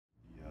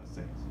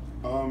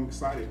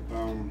Excited.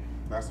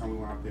 Last time we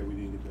went out there, we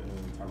didn't get the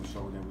type of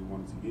show that we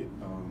wanted to get.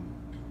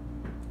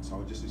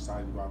 So just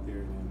excited to go out there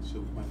and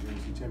shoot my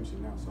NC championship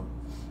now. So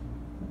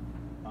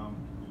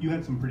you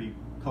had some pretty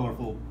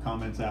colorful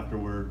comments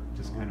afterward,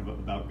 just kind of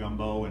about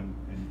Gumbo and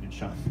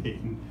Sean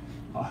Payton.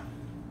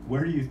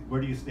 Where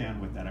do you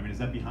stand with that? I mean, is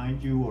that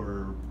behind you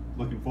or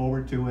looking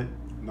forward to it?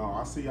 No,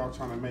 I see y'all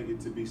trying to make it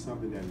to be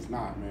something that it's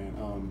not,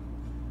 man.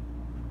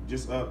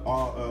 Just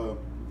all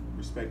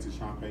respect to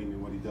Sean Payton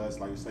and what he does.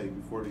 Like you say,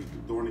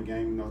 during the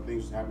game,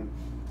 things happen.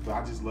 But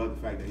I just love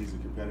the fact that he's a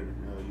competitor.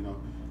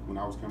 When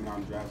I was coming out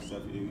and draft and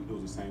stuff, it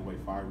was the same way,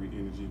 fiery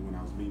energy when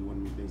I was meeting with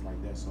him and things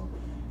like that. So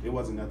it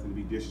wasn't nothing to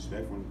be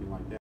disrespectful or anything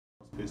like that.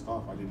 I was pissed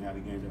off. I didn't have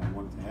the game that I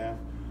wanted to have.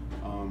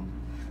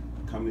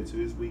 Coming into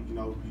this week, you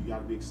got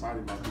to be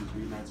excited about these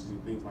rematches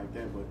and things like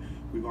that. But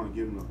we're going to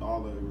give them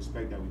all the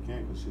respect that we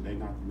can because they're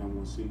not the number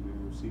one seed in the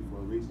NFC for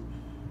a reason.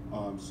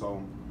 Like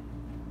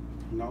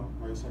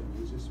I said,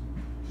 it's just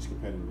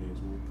competitive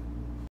edge, man.